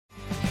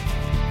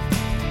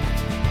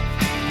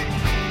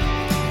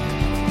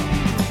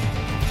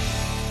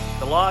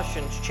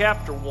Colossians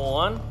chapter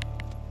 1,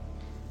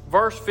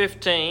 verse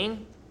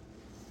 15.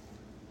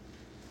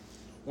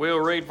 We'll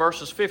read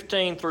verses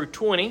 15 through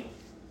 20.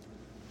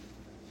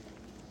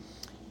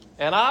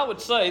 And I would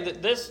say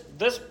that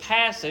this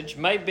passage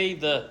may be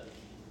the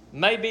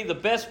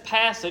best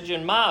passage,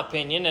 in my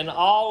opinion, in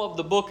all of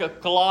the book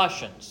of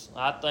Colossians.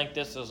 I think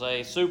this is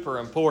a super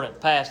important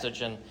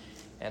passage, and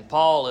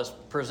Paul is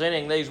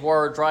presenting these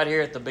words right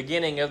here at the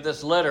beginning of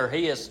this letter.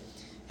 He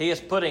is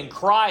putting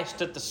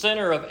Christ at the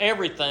center of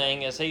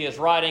everything as he is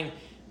writing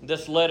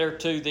this letter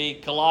to the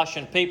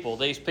Colossian people,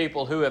 these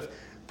people who have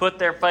put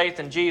their faith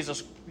in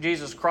Jesus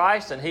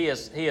Christ, and he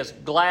is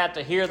glad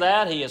to hear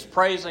that. He is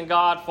praising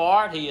God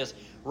for it. He is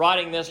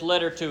writing this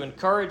letter to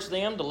encourage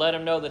them, to let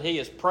them know that he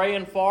is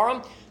praying for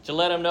them, to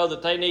let them know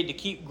that they need to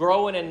keep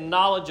growing in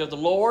knowledge of the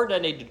Lord. They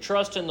need to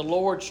trust in the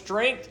Lord's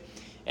strength.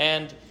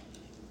 And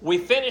we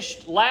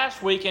finished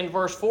last week in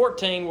verse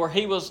 14 where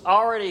he was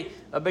already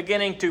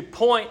beginning to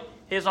point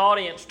his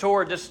audience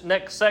toward this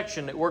next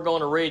section that we're going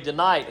to read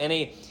tonight. And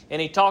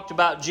he talked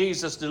about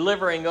Jesus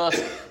delivering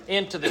us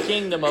into the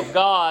kingdom of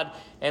God,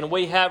 and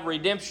we have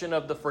redemption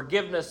of the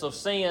forgiveness of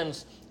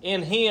sins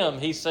in him,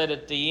 he said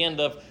at the end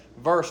of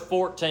verse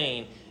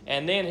 14.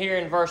 And then here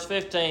in verse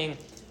 15,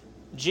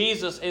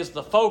 Jesus is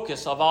the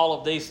focus of all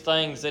of these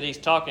things that he's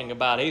talking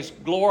about. He's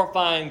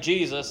glorifying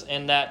Jesus,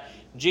 and that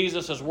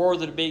Jesus is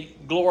worthy to be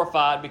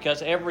glorified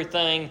because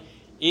everything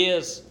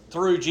is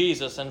through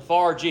Jesus and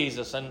for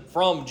Jesus and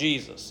from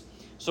Jesus.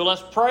 So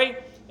let's pray,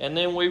 and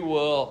then we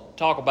will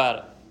talk about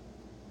it.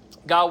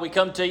 God, we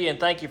come to you and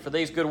thank you for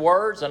these good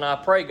words, and I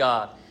pray,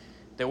 God,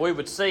 that we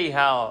would see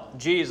how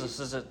Jesus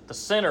is at the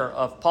center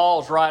of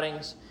Paul's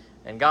writings.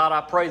 And God,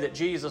 I pray that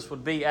Jesus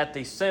would be at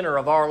the center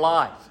of our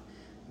life.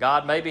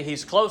 God, maybe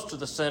he's close to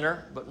the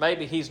center, but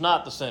maybe he's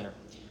not the center.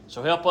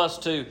 So help us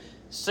to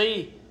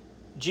see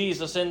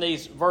Jesus in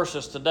these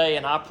verses today,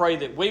 and I pray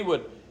that we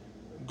would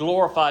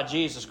glorify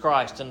Jesus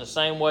Christ in the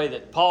same way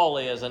that Paul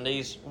is in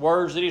these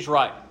words that he's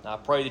writing. I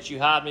pray that you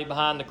hide me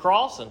behind the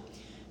cross and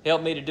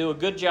help me to do a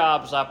good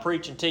job as I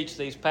preach and teach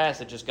these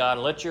passages, God,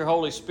 and let your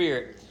Holy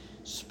Spirit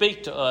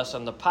speak to us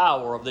in the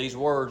power of these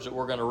words that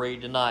we're going to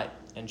read tonight.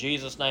 In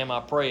Jesus' name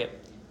I pray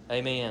it.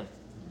 Amen.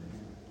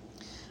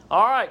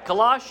 All right,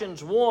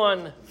 Colossians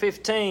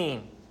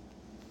 1:15.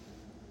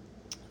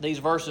 These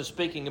verses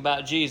speaking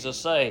about Jesus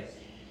say,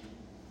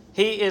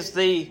 he is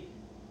the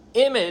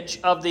image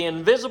of the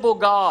invisible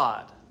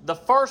God, the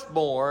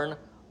firstborn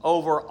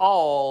over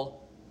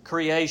all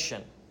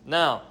creation.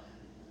 Now,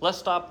 let's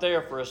stop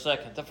there for a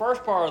second. The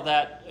first part of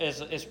that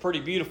is pretty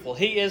beautiful.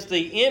 He is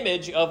the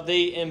image of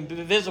the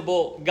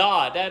invisible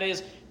God. That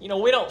is, we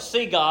don't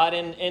see God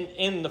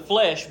in the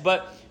flesh,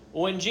 but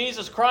when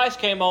Jesus Christ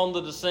came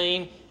onto the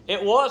scene,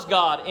 it was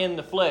God in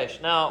the flesh.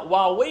 Now,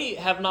 while we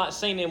have not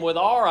seen him with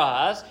our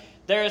eyes,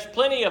 there is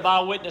plenty of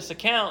eyewitness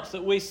accounts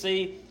that we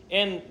see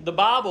in the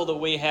Bible that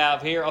we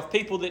have here of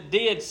people that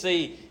did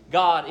see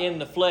God in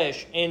the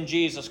flesh in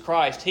Jesus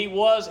Christ. He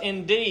was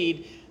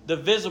indeed the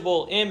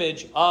visible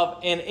image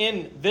of an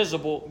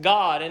invisible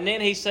God. And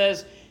then he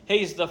says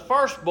he's the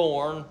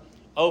firstborn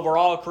over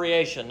all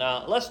creation.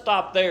 Now, let's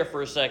stop there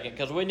for a second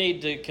because we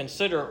need to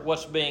consider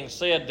what's being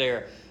said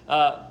there.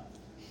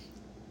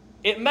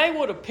 It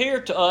would appear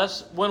to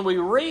us when we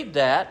read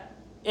that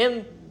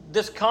in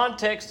this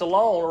context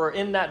alone, or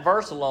in that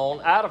verse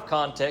alone, out of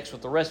context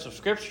with the rest of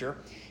Scripture,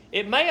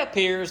 it may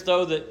appear as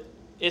though that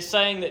it's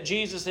saying that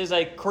Jesus is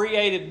a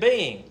created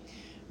being.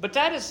 But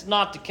that is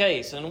not the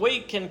case, and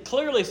we can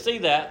clearly see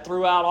that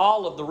throughout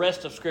all of the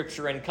rest of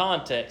Scripture in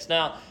context.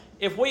 Now,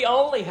 if we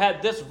only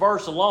had this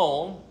verse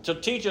alone to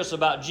teach us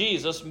about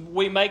Jesus,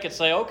 we could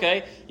say,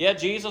 okay, yeah,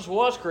 Jesus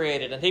was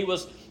created, and he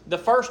was the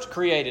first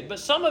created. But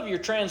some of your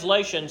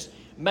translations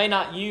may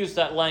not use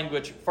that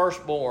language,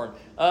 firstborn.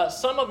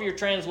 Some of your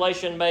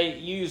translation may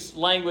use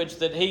language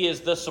that he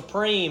is the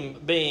supreme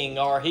being,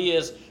 or he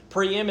is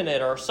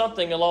preeminent, or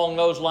something along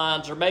those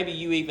lines, or maybe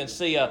you even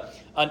see a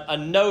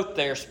note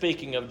there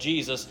speaking of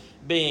Jesus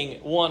being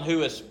one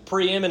who is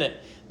preeminent.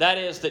 That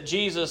is, that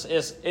Jesus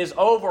is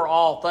over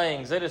all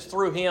things. It is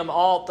through him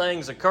all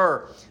things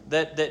occur.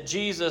 That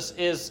Jesus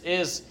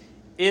is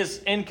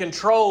in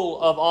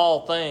control of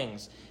all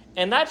things.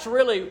 And that's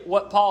really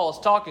what Paul is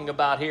talking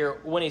about here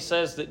when he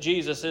says that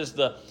Jesus is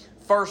the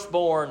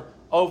firstborn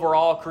over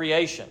all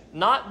creation.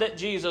 Not that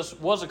Jesus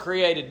was a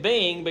created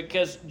being,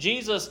 because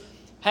Jesus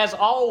has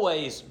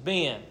always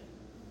been.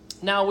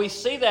 Now, we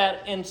see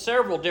that in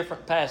several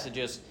different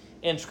passages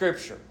in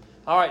Scripture.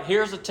 All right,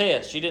 here's a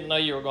test. You didn't know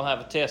you were going to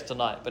have a test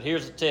tonight, but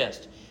here's a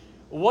test.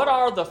 What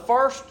are the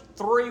first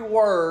three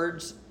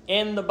words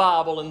in the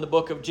Bible in the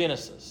book of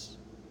Genesis?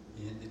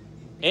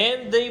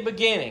 In the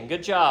beginning.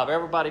 Good job.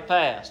 Everybody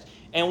passed.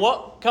 And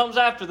what comes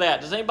after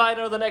that? Does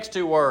anybody know the next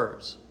two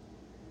words?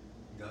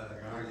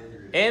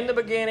 In the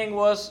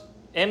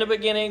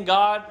beginning,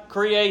 God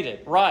created.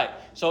 Right.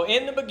 So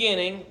in the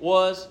beginning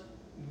was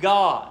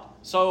God.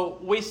 So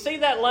we see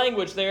that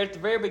language there at the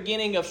very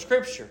beginning of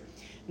Scripture.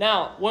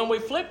 Now, when we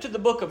flip to the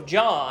book of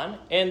John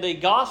and the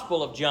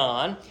Gospel of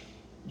John,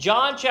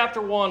 John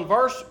chapter 1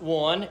 verse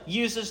 1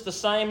 uses the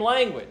same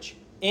language.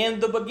 In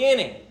the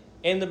beginning.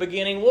 In the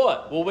beginning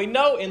what? Well, we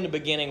know in the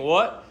beginning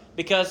what?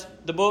 Because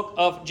the book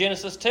of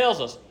Genesis tells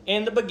us.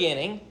 In the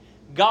beginning,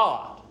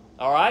 God.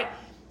 All right?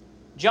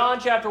 John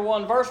chapter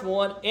 1 verse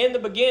 1, in the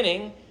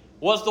beginning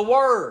was the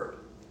Word.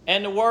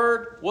 And the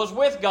Word was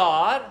with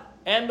God.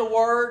 And the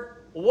Word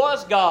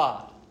was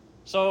God.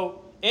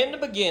 So, in the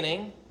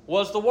beginning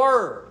was the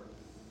Word.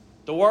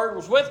 The Word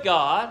was with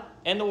God.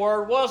 And the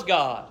Word was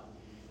God.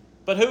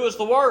 But who is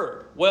the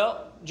Word?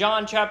 Well,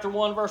 John chapter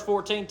 1 verse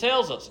 14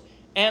 tells us,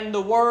 and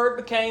the Word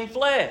became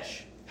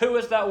flesh. Who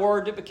is that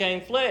Word that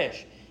became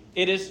flesh?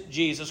 It is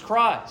Jesus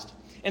Christ.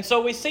 And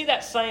so we see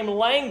that same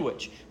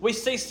language. We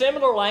see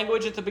similar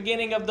language at the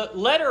beginning of the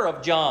letter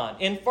of John.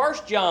 In 1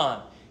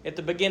 John, at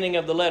the beginning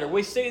of the letter,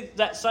 we see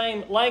that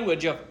same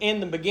language of in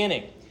the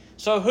beginning.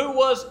 So who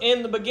was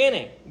in the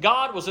beginning?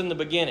 God was in the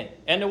beginning.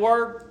 And the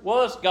Word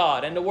was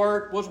God. And the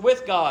Word was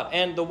with God.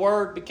 And the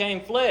Word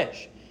became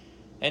flesh.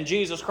 And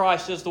Jesus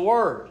Christ is the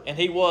Word. And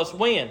He was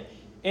when?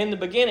 In the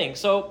beginning.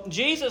 So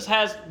Jesus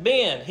has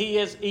been. He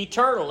is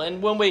eternal.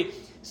 And when we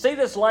see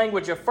this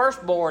language of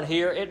firstborn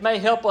here, it may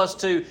help us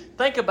to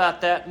think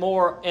about that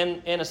more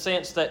in a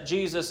sense that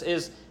Jesus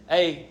is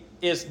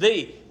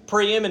the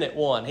preeminent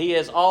one. He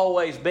has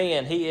always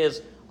been. He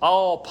is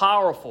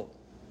all-powerful.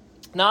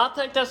 Now, I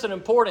think that's an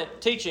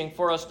important teaching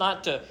for us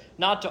not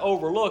to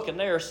overlook. And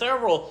there are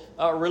several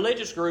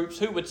religious groups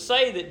who would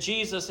say that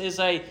Jesus is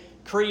a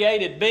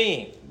created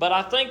being. But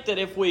I think that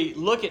if we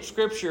look at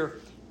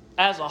Scripture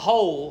as a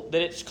whole,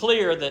 that it's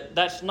clear that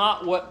that's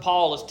not what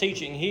Paul is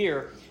teaching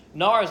here,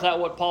 nor is that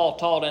what Paul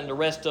taught in the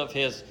rest of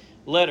his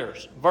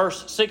letters.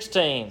 Verse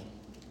 16.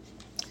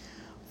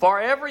 For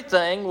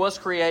everything was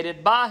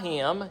created by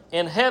Him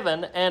in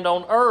heaven and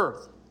on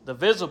earth, the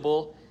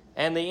visible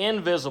and the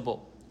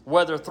invisible,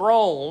 whether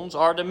thrones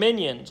or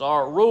dominions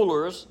or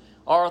rulers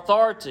or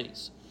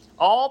authorities.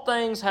 All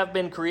things have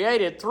been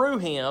created through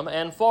Him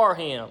and for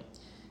Him.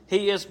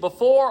 He is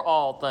before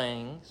all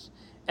things,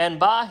 and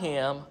by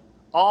Him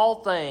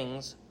all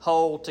things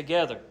hold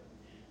together.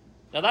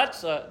 Now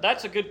that's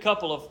a good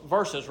couple of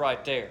verses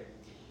right there.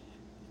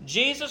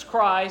 Jesus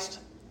Christ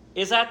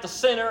is at the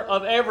center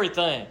of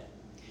everything.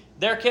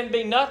 There can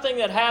be nothing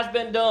that has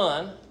been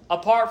done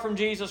apart from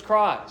Jesus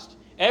Christ.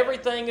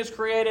 Everything is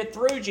created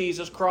through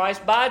Jesus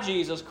Christ, by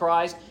Jesus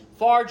Christ,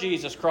 for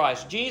Jesus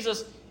Christ.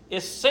 Jesus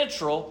is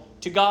central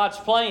to God's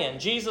plan.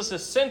 Jesus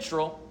is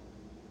central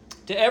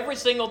to every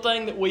single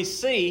thing that we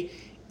see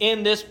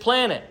in this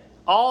planet.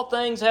 All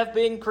things have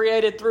been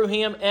created through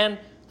Him and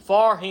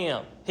for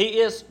Him.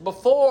 He is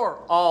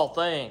before all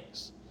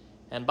things,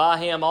 and by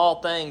Him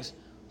all things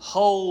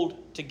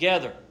hold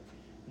together.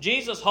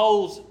 Jesus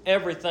holds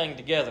everything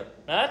together.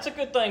 Now that's a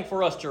good thing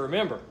for us to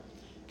remember,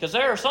 because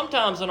there are some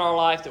times in our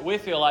life that we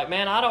feel like,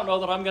 man, I don't know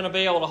that I'm going to be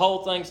able to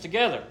hold things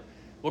together.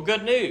 Well,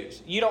 good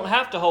news. You don't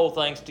have to hold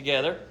things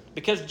together,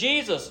 because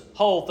Jesus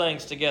holds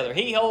things together.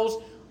 He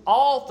holds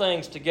all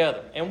things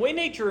together. And we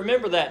need to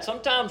remember that.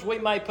 Sometimes we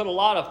may put a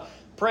lot of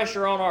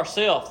pressure on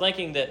ourselves,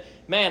 thinking that,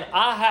 man,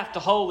 I have to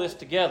hold this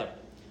together.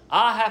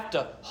 I have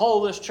to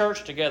hold this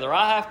church together.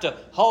 I have to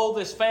hold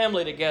this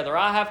family together.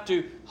 I have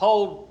to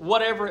hold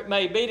whatever it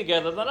may be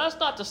together. Now, that's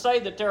not to say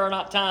that there are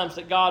not times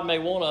that God may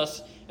want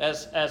us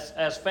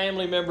as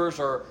family members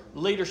or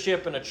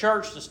leadership in a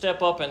church to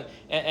step up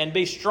and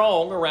be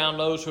strong around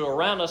those who are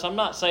around us. I'm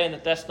not saying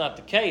that that's not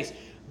the case.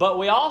 But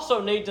we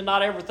also need to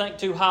not ever think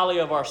too highly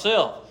of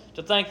ourselves,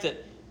 to think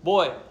that,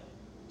 boy,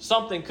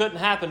 something couldn't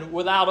happen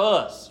without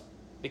us.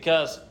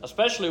 Because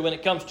especially when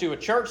it comes to a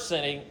church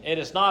setting, it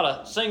is not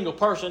a single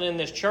person in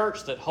this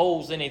church that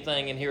holds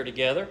anything in here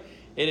together.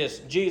 It is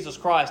Jesus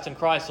Christ and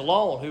Christ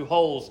alone who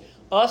holds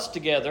us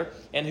together,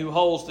 and who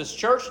holds this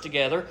church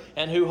together,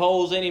 and who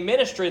holds any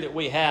ministry that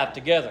we have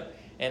together.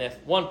 And if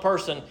one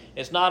person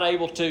is not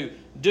able to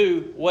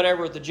do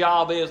whatever the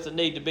job is that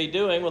need to be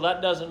doing, well,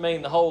 that doesn't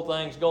mean the whole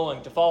thing's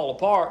going to fall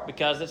apart,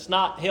 because it's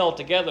not held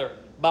together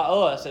by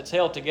us. It's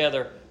held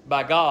together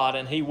by God,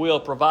 and He will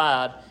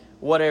provide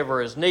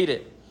whatever is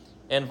needed.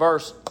 In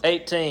verse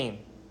 18,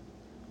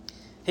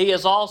 He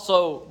is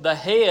also the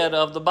head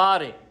of the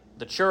body,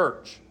 the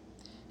church.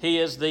 He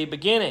is the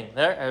beginning.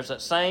 There's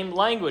that same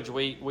language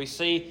we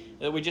see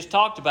that we just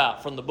talked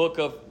about from the book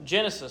of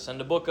Genesis and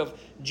the book of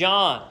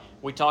John.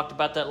 We talked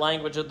about that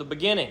language at the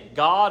beginning.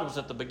 God was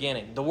at the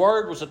beginning. The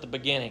Word was at the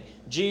beginning.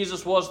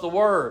 Jesus was the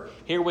Word.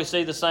 Here we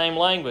see the same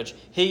language.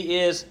 He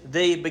is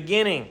the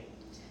beginning,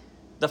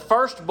 the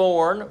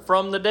firstborn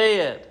from the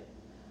dead,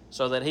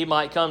 so that He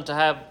might come to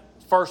have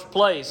first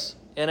place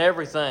in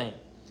everything.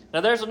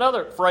 Now there's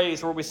another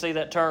phrase where we see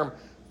that term,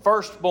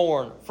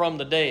 firstborn from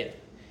the dead.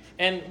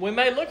 And we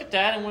may look at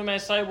that and we may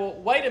say, well,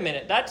 wait a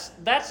minute,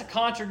 that's a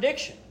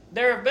contradiction.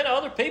 There have been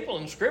other people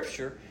in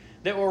Scripture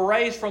that were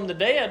raised from the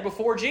dead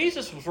before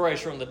Jesus was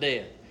raised from the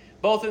dead,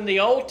 both in the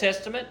Old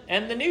Testament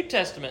and the New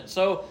Testament.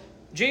 So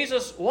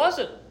Jesus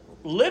wasn't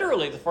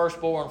literally the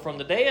firstborn from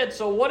the dead.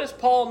 So what does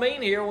Paul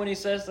mean here when he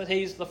says that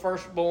He's the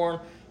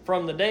firstborn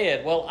from the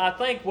dead? Well, I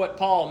think what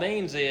Paul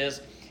means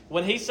is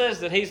when he says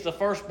that he's the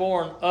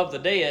firstborn of the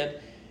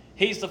dead,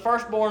 he's the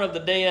firstborn of the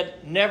dead,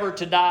 never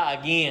to die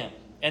again.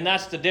 And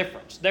that's the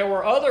difference. There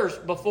were others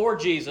before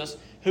Jesus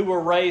who were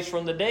raised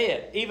from the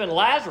dead. Even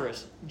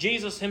Lazarus,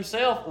 Jesus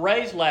himself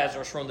raised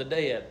Lazarus from the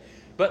dead.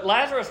 But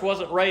Lazarus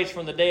wasn't raised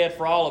from the dead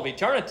for all of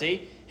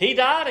eternity. He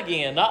died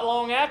again not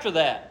long after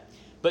that.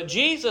 But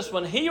Jesus,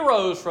 when he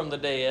rose from the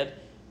dead,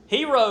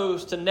 he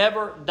rose to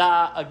never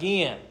die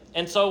again.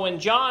 And so when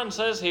John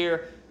says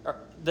here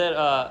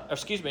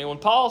when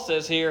Paul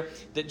says here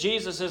that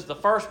Jesus is the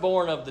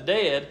firstborn of the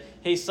dead,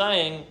 he's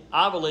saying,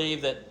 I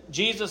believe that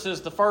Jesus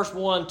is the first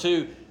one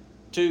to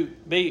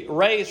be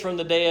raised from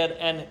the dead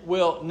and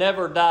will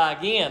never die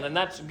again. And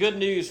that's good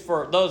news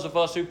for those of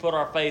us who put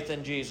our faith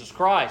in Jesus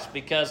Christ,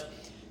 because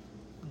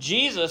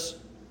Jesus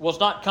was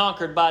not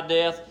conquered by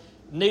death,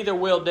 neither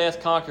will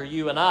death conquer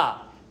you and I.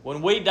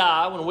 When we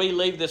die, when we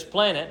leave this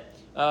planet,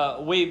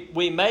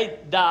 we may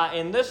die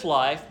in this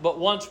life, but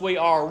once we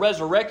are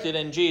resurrected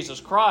in Jesus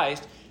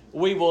Christ,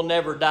 we will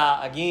never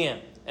die again.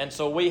 And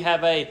so we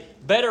have a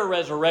better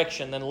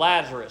resurrection than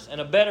Lazarus, and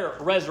a better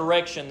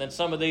resurrection than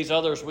some of these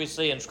others we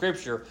see in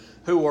Scripture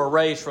who were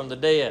raised from the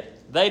dead.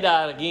 They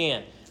died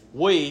again.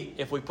 We,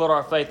 if we put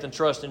our faith and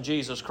trust in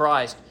Jesus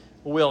Christ,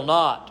 will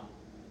not.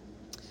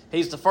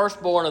 He's the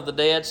firstborn of the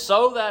dead,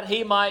 so that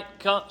he might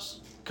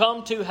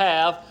come to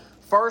have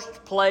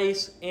first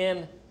place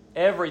in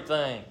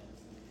everything.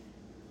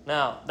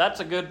 Now,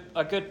 that's a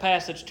good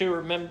passage to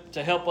remember,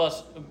 to help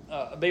us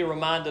be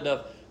reminded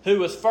of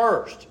who is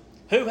first.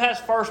 Who has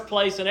first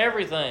place in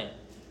everything?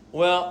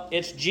 Well,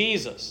 it's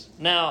Jesus.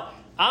 Now,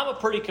 I'm a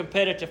pretty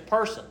competitive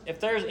person. If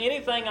there's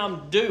anything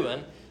I'm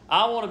doing,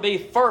 I want to be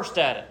first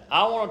at it.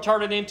 I want to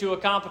turn it into a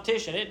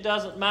competition. It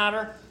doesn't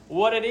matter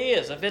what it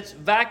is. If it's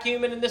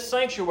vacuuming in this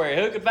sanctuary,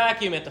 who could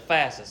vacuum it the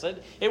fastest?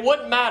 It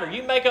wouldn't matter.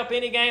 You make up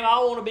any game, I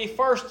want to be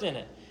first in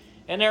it.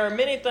 And there are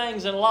many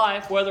things in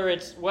life, whether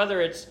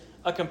it's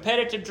a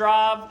competitive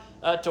drive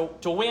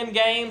to win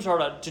games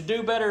or to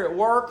do better at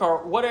work or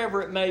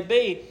whatever it may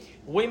be,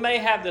 we may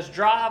have this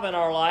drive in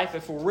our life,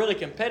 if we're really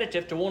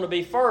competitive, to want to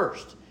be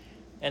first.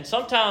 And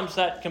sometimes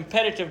that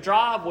competitive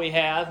drive we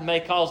have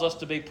may cause us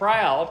to be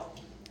proud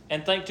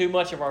and think too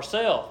much of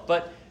ourselves.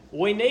 But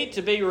we need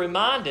to be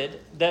reminded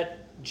that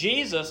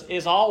Jesus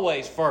is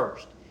always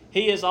first.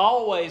 He is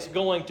always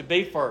going to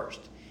be first.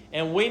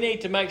 And we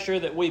need to make sure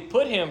that we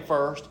put Him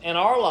first in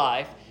our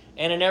life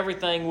and in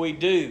everything we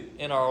do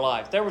in our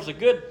life. There was a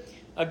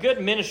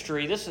good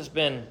ministry. This has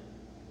been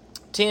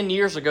 10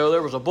 years ago.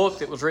 There was a book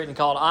that was written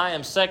called I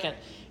Am Second.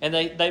 And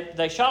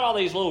they shot all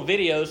these little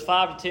videos,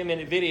 5 to 10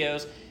 minute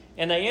videos,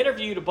 and they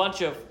interviewed a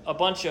bunch of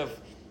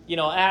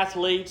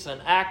athletes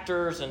and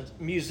actors and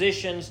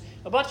musicians,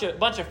 a bunch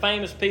of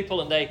famous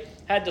people, and they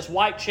had this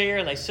white chair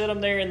and they sit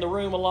them there in the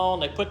room alone.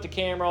 They put the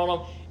camera on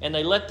them and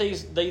they let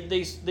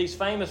these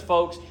famous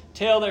folks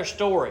tell their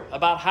story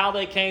about how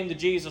they came to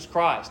Jesus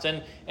Christ.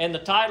 And the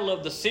title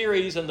of the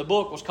series and the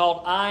book was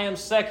called I Am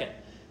Second,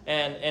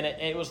 and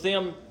it was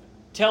them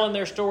telling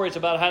their stories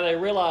about how they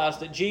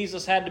realized that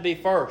Jesus had to be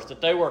first, that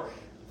they were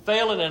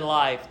failing in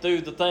life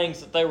through the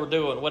things that they were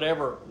doing,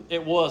 whatever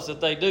it was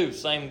that they do,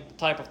 same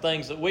type of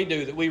things that we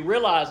do, that we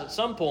realize at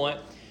some point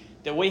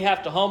that we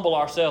have to humble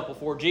ourselves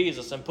before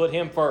Jesus and put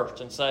Him first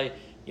and say,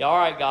 yeah, all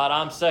right, God,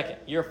 I'm second.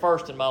 You're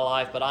first in my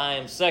life, but I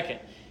am second.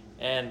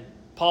 And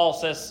Paul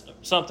says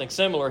something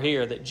similar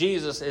here, that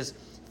Jesus is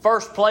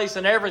first place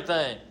in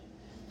everything.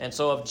 And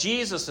so if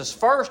Jesus is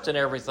first in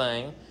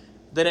everything,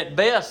 then at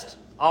best,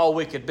 all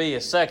we could be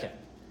is second.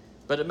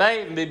 But it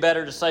may even be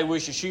better to say we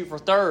should shoot for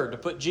third, to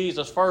put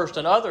Jesus first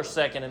and others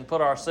second and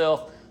put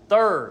ourselves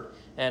third.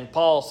 And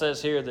Paul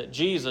says here that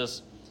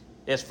Jesus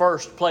is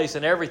first place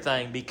in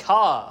everything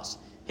because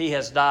He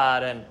has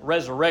died and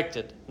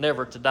resurrected,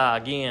 never to die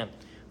again.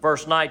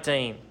 Verse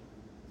 19,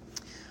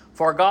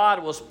 for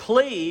God was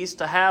pleased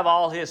to have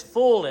all His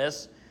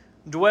fullness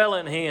dwell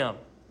in Him.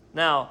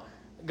 Now,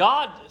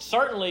 God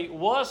certainly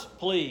was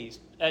pleased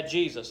at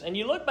Jesus. And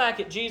you look back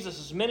at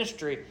Jesus'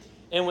 ministry,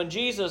 and when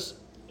Jesus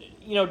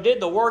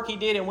did the work He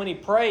did and when He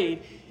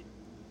prayed,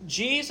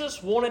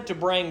 Jesus wanted to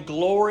bring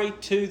glory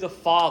to the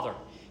Father.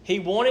 He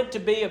wanted to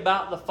be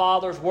about the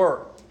Father's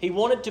work. He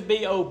wanted to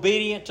be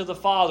obedient to the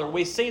Father.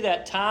 We see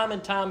that time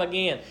and time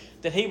again,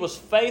 that He was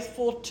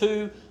faithful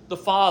to the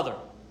Father.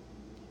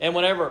 And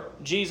whenever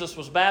Jesus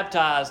was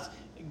baptized,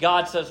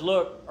 God says,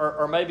 look,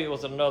 or maybe it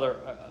was another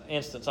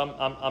instance,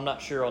 I'm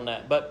not sure on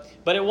that. But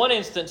in one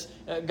instance,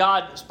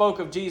 God spoke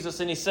of Jesus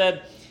and He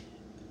said,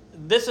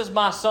 this is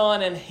my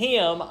Son, and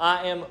Him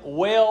I am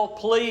well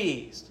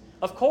pleased.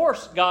 Of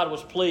course, God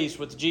was pleased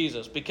with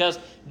Jesus because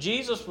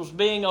Jesus was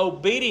being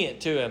obedient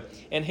to Him.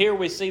 And here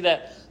we see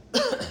that,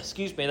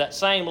 that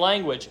same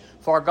language.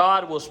 For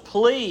God was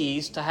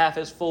pleased to have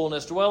His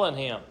fullness dwell in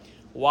Him.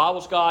 Why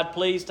was God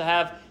pleased to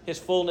have His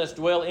fullness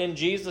dwell in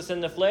Jesus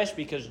in the flesh?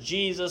 Because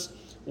Jesus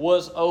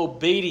was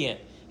obedient.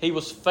 He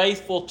was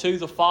faithful to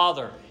the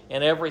Father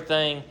in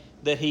everything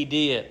that He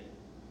did.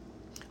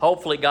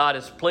 Hopefully God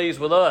is pleased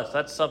with us.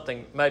 That's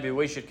something maybe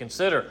we should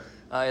consider.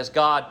 is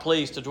God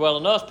pleased to dwell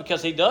in us?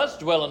 Because He does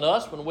dwell in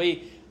us when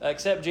we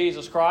accept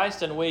Jesus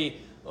Christ and we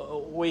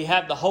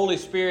have the Holy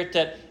Spirit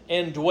that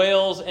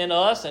indwells in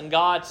us, and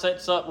God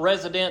sets up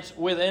residence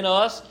within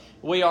us.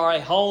 We are a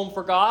home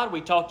for God.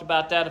 We talked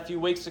about that a few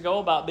weeks ago,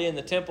 about being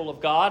the temple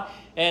of God.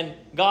 And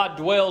God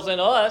dwells in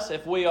us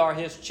if we are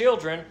His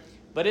children.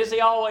 But is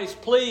He always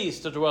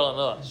pleased to dwell in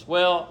us?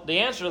 Well, the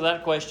answer to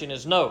that question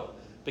is no,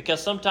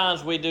 because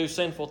sometimes we do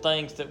sinful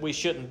things that we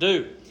shouldn't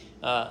do.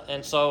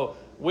 And so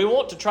we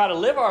want to try to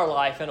live our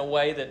life in a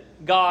way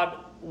that God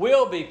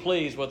will be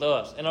pleased with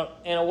us, in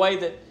a way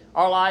that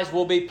our lives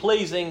will be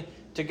pleasing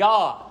to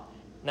God.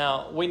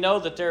 Now, we know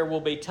that there will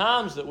be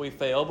times that we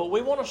fail, but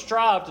we want to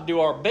strive to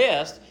do our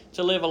best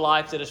to live a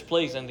life that is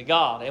pleasing to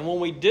God. And when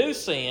we do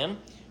sin,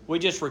 we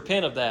just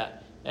repent of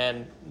that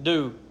and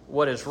do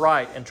what is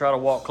right and try to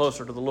walk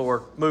closer to the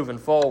Lord moving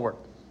forward.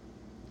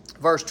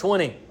 Verse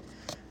 20,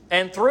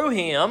 and through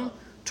Him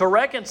to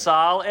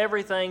reconcile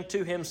everything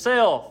to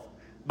Himself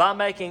by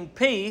making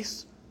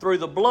peace through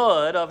the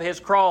blood of His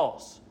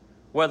cross,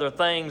 whether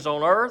things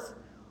on earth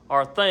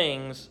or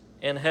things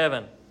in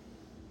heaven.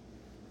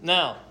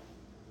 Now,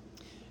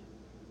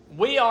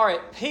 we are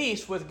at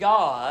peace with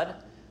God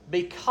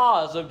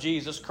because of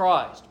Jesus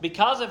Christ,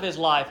 because of His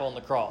life on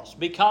the cross,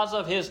 because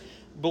of His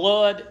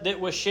blood that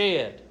was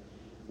shed.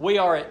 We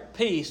are at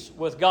peace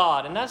with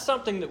God, and that's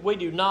something that we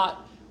do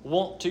not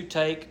want to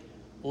take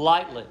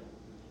lightly.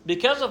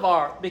 Because of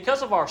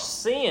our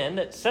sin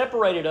that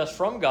separated us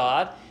from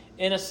God,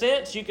 in a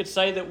sense, you could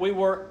say that we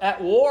were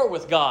at war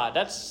with God.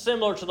 That's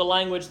similar to the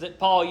language that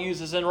Paul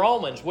uses in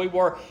Romans. We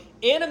were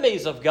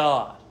enemies of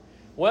God.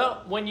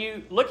 Well, when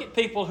you look at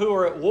people who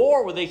are at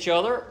war with each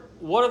other,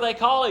 what do they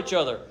call each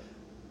other?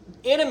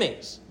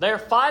 Enemies. They're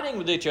fighting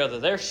with each other.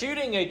 They're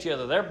shooting each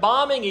other. They're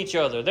bombing each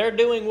other. They're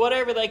doing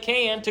whatever they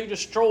can to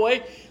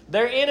destroy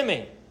their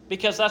enemy.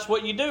 Because that's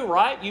what you do,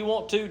 right? You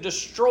want to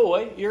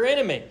destroy your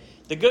enemy.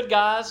 The good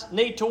guys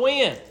need to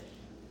win.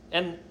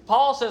 And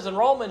Paul says in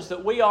Romans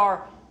that we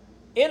are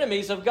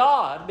enemies of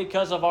God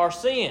because of our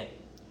sin.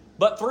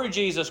 But through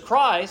Jesus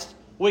Christ,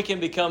 we can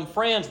become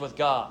friends with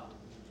God.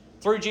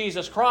 Through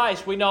Jesus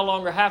Christ, we no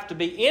longer have to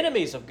be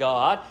enemies of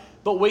God,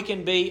 but we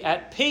can be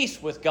at peace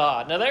with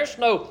God. Now, there's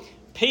no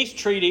peace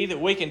treaty that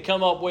we can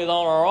come up with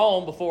on our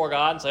own before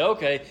God and say,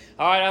 okay,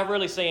 all right, I've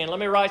really sinned. Let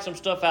me write some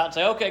stuff out and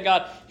say, okay,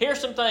 God, here's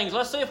some things.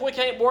 Let's see if we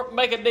can't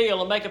make a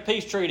deal and make a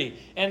peace treaty.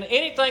 And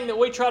anything that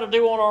we try to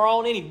do on our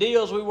own, any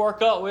deals we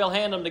work up, we'll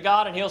hand them to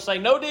God and He'll say,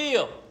 no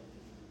deal.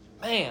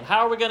 Man,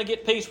 how are we going to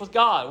get peace with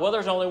God? Well,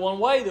 there's only one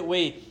way that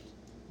we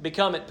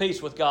become at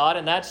peace with God,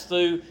 and that's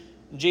through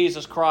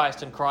Jesus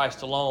Christ and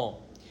Christ alone.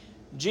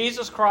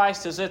 Jesus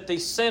Christ is at the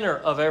center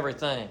of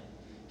everything.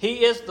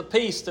 He is the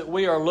peace that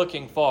we are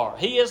looking for.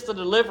 He is the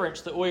deliverance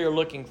that we are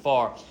looking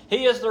for.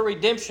 He is the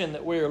redemption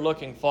that we are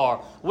looking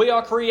for. We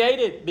are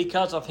created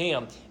because of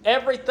Him.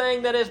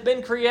 Everything that has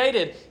been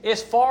created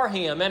is for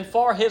Him and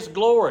for His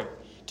glory,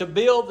 to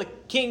build the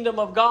kingdom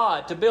of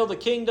God, to build the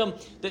kingdom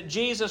that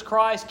Jesus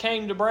Christ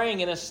came to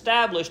bring and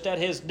established at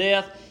His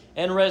death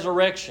and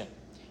resurrection.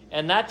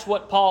 And that's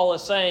what Paul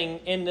is saying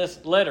in this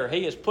letter.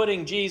 He is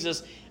putting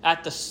Jesus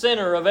at the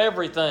center of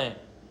everything.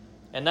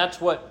 And that's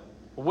what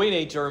we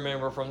need to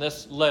remember from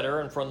this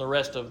letter and from the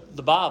rest of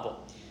the Bible,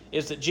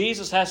 is that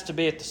Jesus has to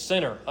be at the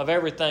center of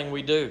everything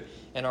we do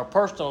in our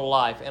personal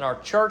life, in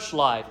our church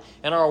life,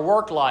 in our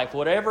work life,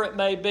 whatever it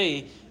may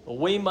be.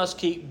 We must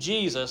keep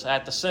Jesus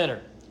at the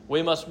center.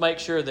 We must make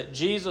sure that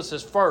Jesus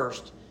is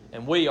first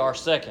and we are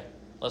second.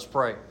 Let's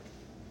pray.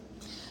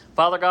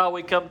 Father God,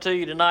 we come to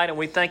You tonight and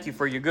we thank You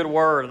for Your good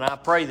word, and I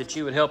pray that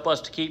You would help us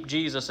to keep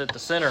Jesus at the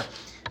center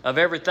of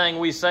everything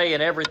we say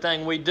and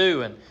everything we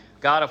do. And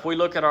God, if we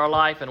look at our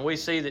life and we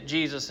see that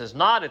Jesus is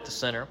not at the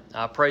center,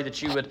 I pray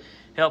that You would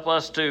help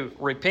us to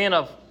repent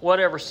of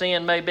whatever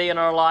sin may be in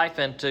our life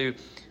and to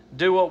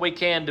do what we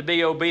can to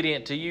be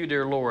obedient to You,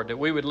 dear Lord, that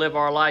we would live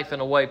our life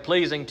in a way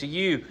pleasing to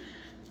You,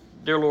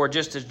 dear Lord,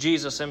 just as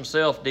Jesus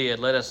Himself did.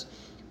 Let us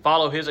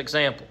follow His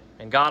example.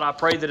 And God, I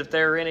pray that if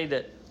there are any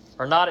that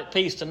are not at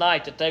peace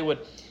tonight, that they would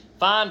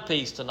find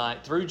peace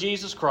tonight through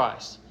Jesus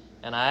Christ.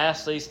 And I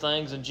ask these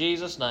things in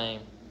Jesus' name.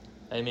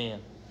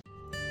 Amen.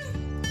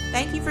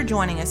 Thank you for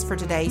joining us for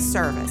today's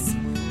service.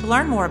 To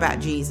learn more about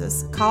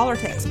Jesus, call or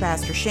text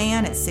Pastor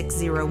Shan at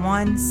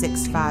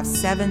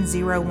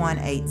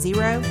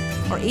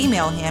 601-657-0180 or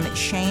email him at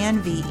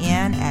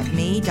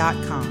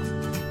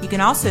shanvn@me.com. You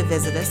can also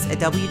visit us at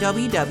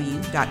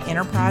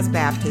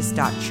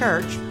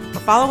www.enterprisebaptist.church or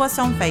follow us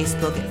on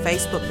Facebook at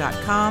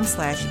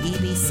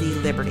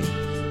facebook.com/EBC Liberty.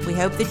 We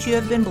hope that you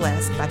have been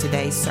blessed by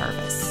today's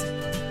service.